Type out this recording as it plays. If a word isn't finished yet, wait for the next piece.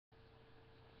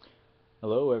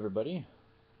Hello, everybody.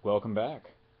 Welcome back.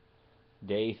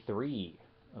 Day 3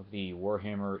 of the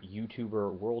Warhammer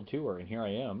YouTuber World Tour, and here I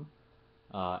am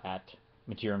at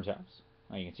Mittierim's house.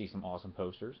 You can see some awesome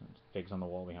posters and figs on the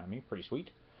wall behind me. Pretty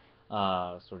sweet.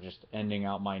 So just ending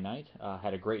out my night.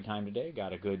 Had a great time today.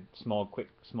 Got a good, quick,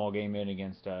 small game in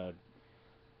against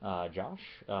Josh.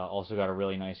 Also got a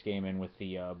really nice game in with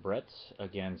the Bretts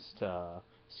against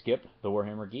Skip, the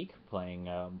Warhammer Geek, playing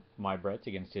my Bretts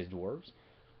against his Dwarves.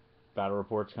 Battle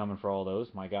reports coming for all those.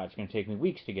 My God, it's going to take me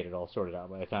weeks to get it all sorted out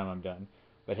by the time I'm done.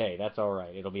 But hey, that's all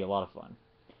right. It'll be a lot of fun.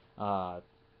 Uh,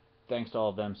 Thanks to all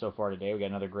of them so far today. We got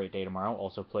another great day tomorrow.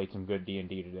 Also played some good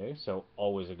D&D today, so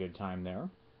always a good time there.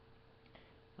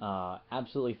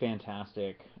 Absolutely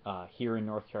fantastic here in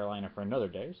North Carolina for another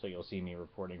day, so you'll see me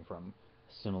reporting from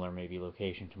a similar maybe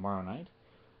location tomorrow night.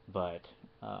 But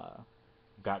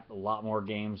got a lot more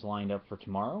games lined up for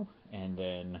tomorrow, and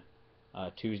then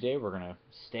Tuesday we're gonna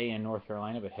stay in North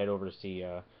Carolina but head over to see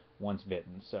Once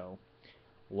Bitten. So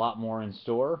a lot more in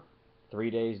store. 3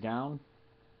 days down,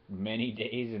 many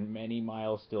days and many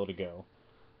miles still to go.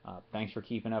 Thanks for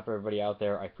keeping up, everybody out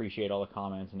there. I appreciate all the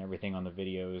comments and everything on the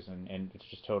videos, and it's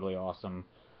just totally awesome.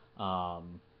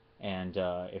 And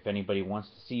if anybody wants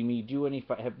to see me do any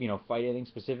fight anything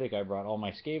specific, I brought all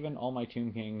my Skaven, all my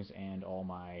Tomb Kings, and all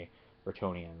my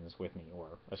Bretonnians with me, or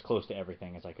as close to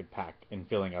everything as I could pack in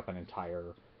filling up an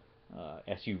entire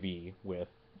SUV with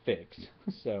figs.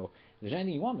 So if there's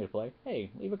anything you want me to play, hey,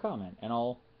 leave a comment, and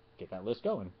I'll get that list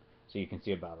going so you can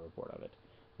see a battle report of it.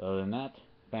 Other than that,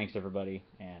 thanks everybody,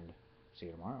 and see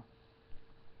you tomorrow.